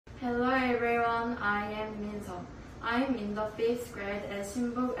everyone, I am Minso. I am in the 5th grade at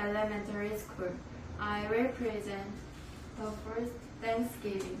Shinbuk Elementary School. I will present the first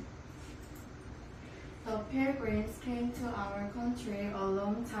Thanksgiving. The Pilgrims came to our country a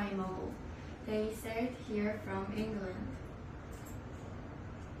long time ago. They sailed here from England.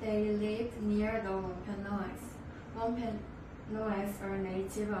 They lived near the Wampanoags. Wampanoags are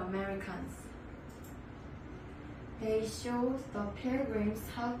Native Americans. They showed the Pilgrims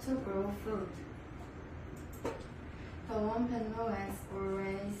how to grow food. The Wampanoags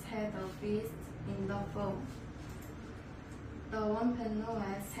always had a feast in the fall. The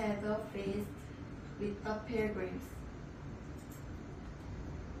Wampanoags had a feast with the Pilgrims.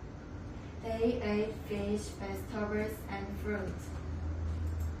 They ate fish, vegetables, and fruit.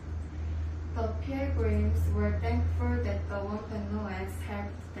 The Pilgrims were thankful that the Wampanoags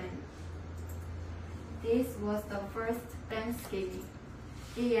helped them. This was the first Thanksgiving.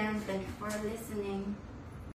 The end. Thank you for listening.